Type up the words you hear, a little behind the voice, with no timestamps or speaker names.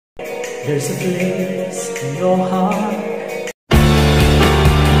There's a place in your heart.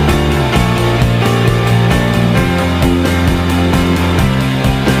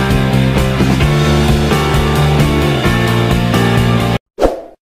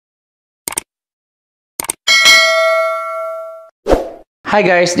 Hi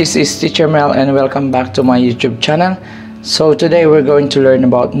guys, this is Teacher Mel and welcome back to my YouTube channel. So today we're going to learn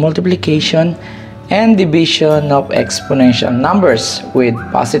about multiplication and division of exponential numbers with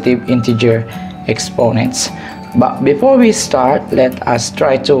positive integer exponents. But before we start, let us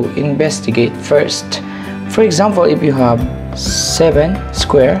try to investigate first. For example, if you have 7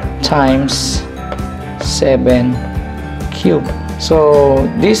 square times 7 cube. So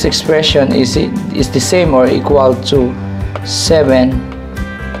this expression is the same or equal to 7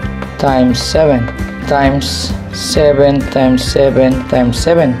 times 7 times 7 times 7 times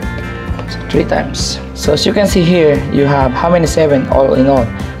 7, so 3 times. So as you can see here, you have how many 7 all in all?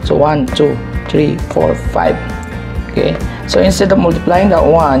 So 1 2 3 4 5. Okay, so instead of multiplying that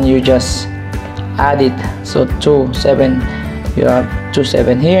one, you just add it. So 2 7, you have 2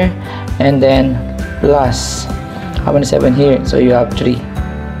 7 here, and then plus how many 7 here? So you have 3.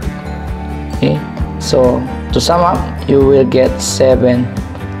 Okay, so to sum up, you will get 7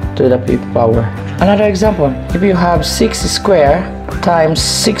 to the 5th power. Another example, if you have 6 square times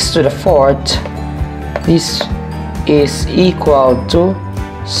 6 to the 4th, this is equal to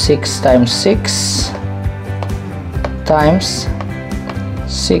 6 times 6 times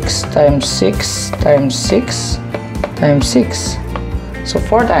 6 times 6 times 6 times 6, so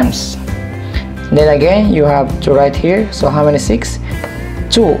 4 times. Then again, you have to write here, so how many 6?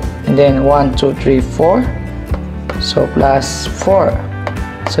 2, and then 1 2 3 4, so plus 4.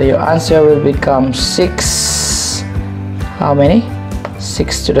 So your answer will become 6. How many?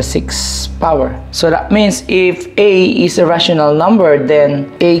 6 to the 6th power. So that means if a is a rational number,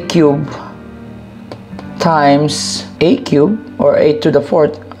 then a cube times a cube, or a to the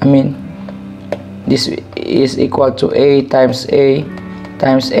 4th, this is equal to a times a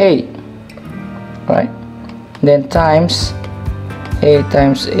times a, right? Then times a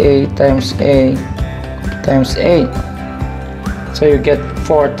times a times a times a, so you get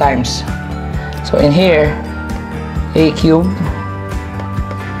 4 times. So in here, a cube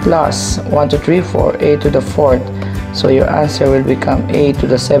plus 1 2 3 4, a to the 4th, so your answer will become a to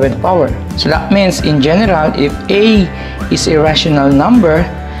the 7th power. So that means in general, if a is a rational number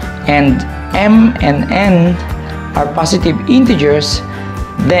and m and n are positive integers,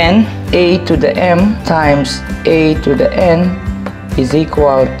 then a to the m times a to the n is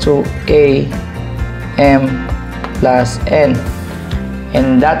equal to a m plus n,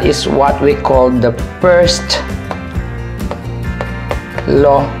 and that is what we call the first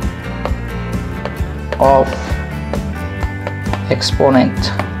law of exponent.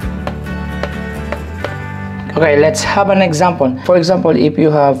 Okay, let's have an example. For example, if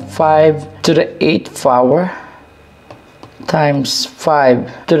you have 5 to the 8th power times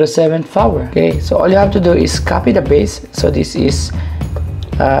 5 to the 7th power. Okay, so all you have to do is copy the base. So this is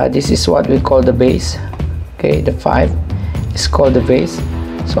what we call the base. Okay, the 5 is called the base.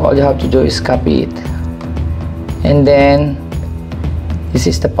 So all you have to do is copy it, and then this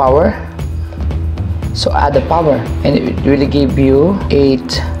is the power. So add the power, and it will give you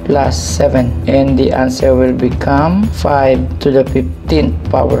 8 plus 7, and the answer will become 5 to the 15th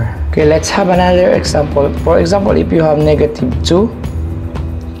power. Okay, let's have another example. For example, if you have negative 2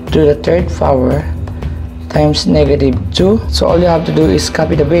 to the 3rd power times negative 2, so all you have to do is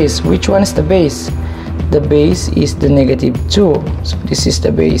copy the base. Which one is the base? The base is the negative 2, so this is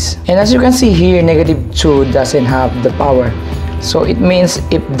the base. And as you can see here, negative 2 doesn't have the power, so it means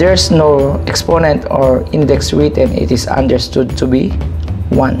if there's no exponent or index written, it is understood to be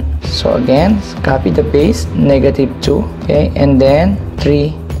 1. So again, copy the base, negative 2, okay, and then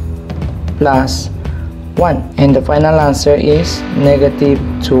 3 plus 1, and the final answer is negative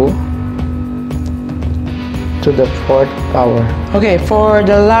 2 to the 4th power. Okay, for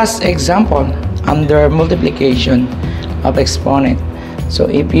the last example, under multiplication of exponent, so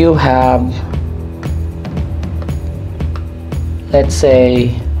if you have, let's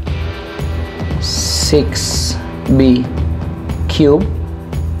say, 6b cube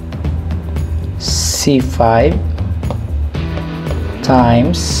c5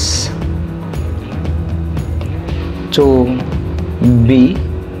 times 2b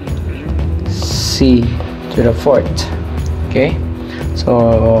c to the 4th. Okay,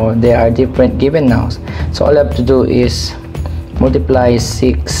 so they are different given now, so all I have to do is multiply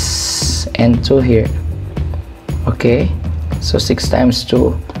 6 and 2 here. Okay, so 6 times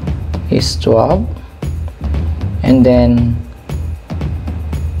 2 is 12, and then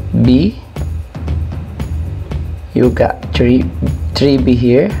b, you got 3b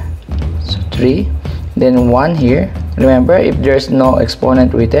here, so 3, then 1 here. Remember, if there's no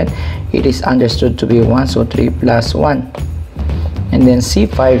exponent written, it is understood to be 1, so 3 plus 1. And then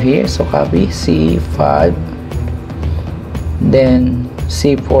c5 here, so copy c5, then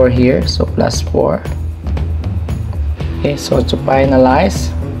c4 here, so plus 4. Okay, so to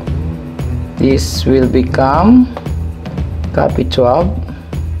finalize, this will become, copy 12,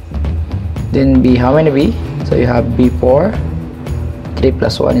 then b, how many b? So you have b4, 3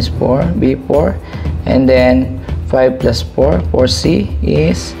 plus 1 is 4, b4, and then 5 plus 4, 4c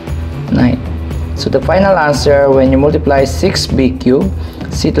is 9. So the final answer, when you multiply 6b cubed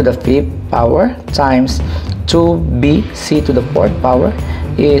c to the 5th power times 2b c to the 4th power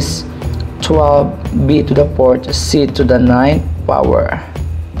is 12b to the 4th c to the 9th power.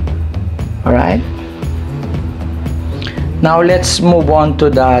 Alright? Now let's move on to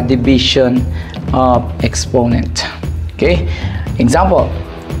the division of exponent. Okay, example,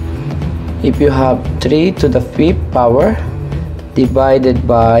 if you have 3 to the 5th power divided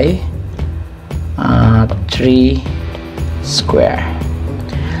by 3 square.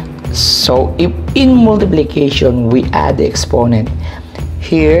 So if in multiplication we add the exponent,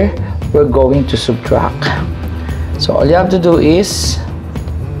 here we're going to subtract. So all you have to do is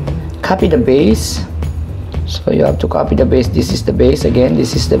copy the base. So you have to copy the base. This is the base, again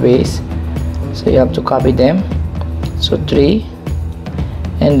this is the base, so you have to copy them. So 3,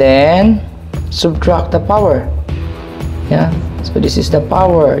 and then subtract the power. Yeah, so this is the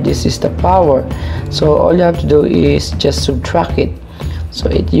power, this is the power, so all you have to do is just subtract it. So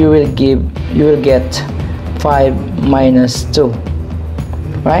you will get 5 minus 2,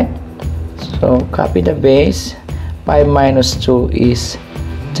 right? So copy the base. 5 minus 2 is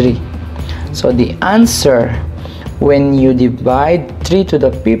 3. So the answer, when you divide 3 to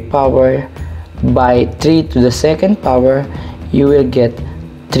the 5th power by 3 to the 2nd power, you will get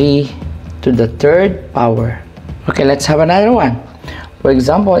 3 to the 3rd power. Okay, let's have another one. For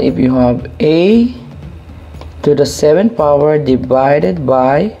example, if you have a to the 7th power divided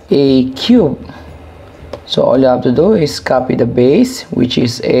by a cube, so all you have to do is copy the base, which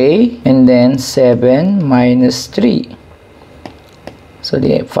is a, and then 7 minus 3. So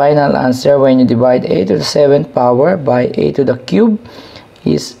the final answer, when you divide a to the 7th power by a to the cube,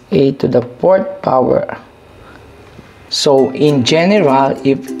 is a to the 4th power. So in general,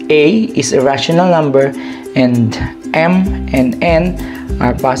 if a is a rational number and m and n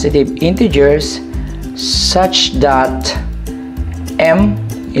are positive integers such that m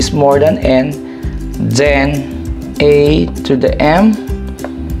is more than n, then a to the m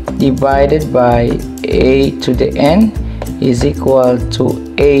divided by a to the n is equal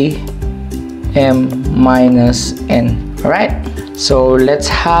to a m minus n. Alright, so let's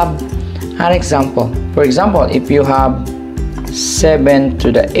have an example. For example, if you have 7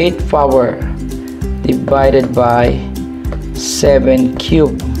 to the 8th power divided by 7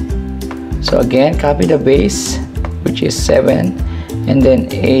 cubed, so again copy the base, which is 7, and then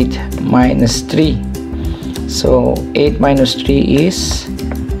 8 minus 3. So 8 minus 3 is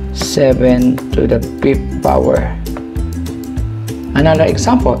 7 to the 5th power. Another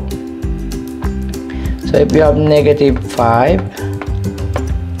example, so if you have negative 5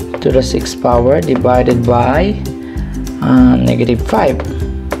 to the 6th power divided by negative 5,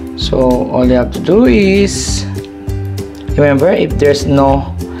 so all you have to do is, remember, if there's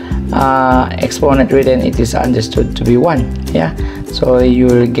no exponent written, it is understood to be 1. Yeah, so you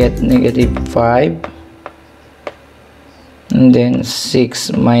will get negative 5 and then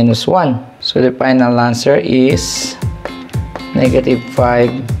 6 minus 1. So the final answer is negative 5.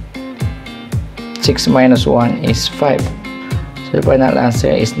 6 minus 1 is 5. So the final answer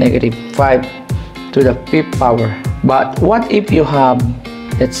is negative 5 to the 5th power. But what if you have,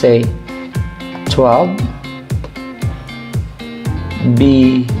 let's say, 12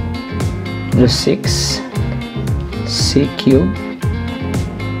 b to the 6 c cubed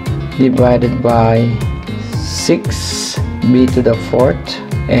divided by 6 b to the 4th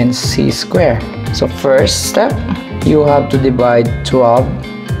and c square? So first step, you have to divide 12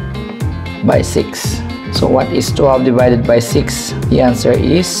 by 6. So what is 12 divided by 6? The answer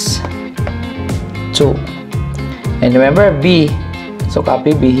is 2. And remember b, so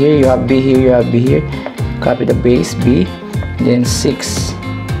copy b here, you have b here, you have b here, copy the base b, then 6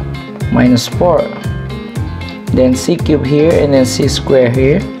 minus 4, then c cube here, and then c square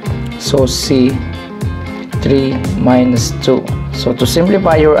here, so c 3 minus 2. So to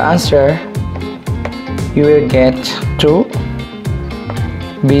simplify your answer, you will get 2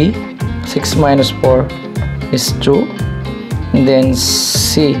 b, 6 minus 4 is 2, and then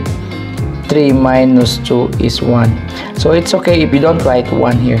c 3 minus 2 is 1. So it's okay if you don't write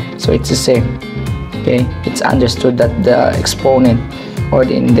 1 here. So it's the same. Okay, it's understood that the exponent or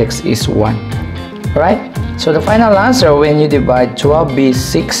the index is 1. Alright, so the final answer when you divide 12b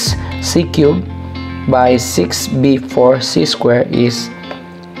 6c cubed by 6b 4c squared is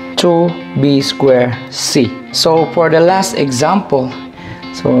 2b squared c. So for the last example,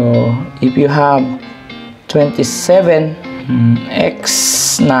 so if you have 27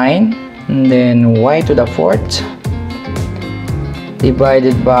 x9 and then y to the fourth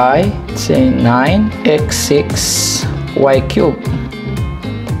divided by, say, 9x6 y cubed.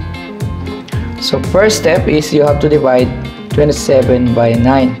 So first step is you have to divide 27 by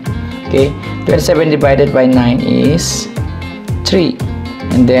 9. Okay, 27 divided by 9 is 3,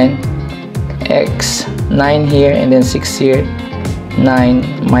 and then x 9 here and then 6 here,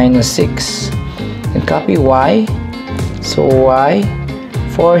 9 minus 6, and copy y. So y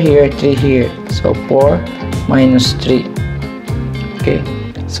 4 here, 3 here, so 4 minus 3. Okay,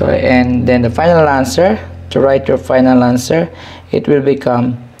 so and then the final answer, to write your final answer, it will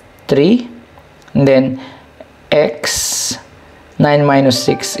become 3, and then x 9 minus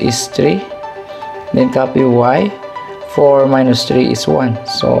 6 is 3, then copy y 4 minus 3 is 1.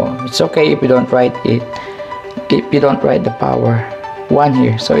 So it's okay if you don't write it, if you don't write the power 1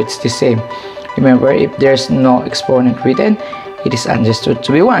 here, so it's the same. Remember, if there's no exponent written, it is understood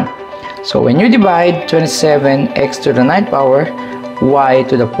to be 1. So when you divide 27x to the 9th power y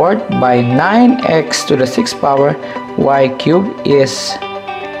to the 4th by 9x to the 6th power y cubed is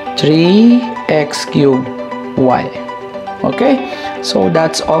 3x cubed y. Okay, so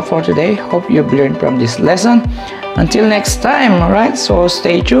that's all for today. Hope you've learned from this lesson. Until next time, alright, so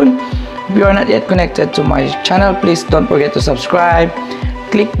stay tuned. If you are not yet connected to my channel, please don't forget to subscribe,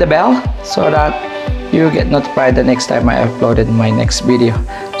 click the bell so that you get notified the next time I uploaded my next video.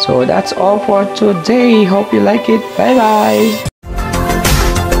 So that's all for today. Hope you like it. Bye bye.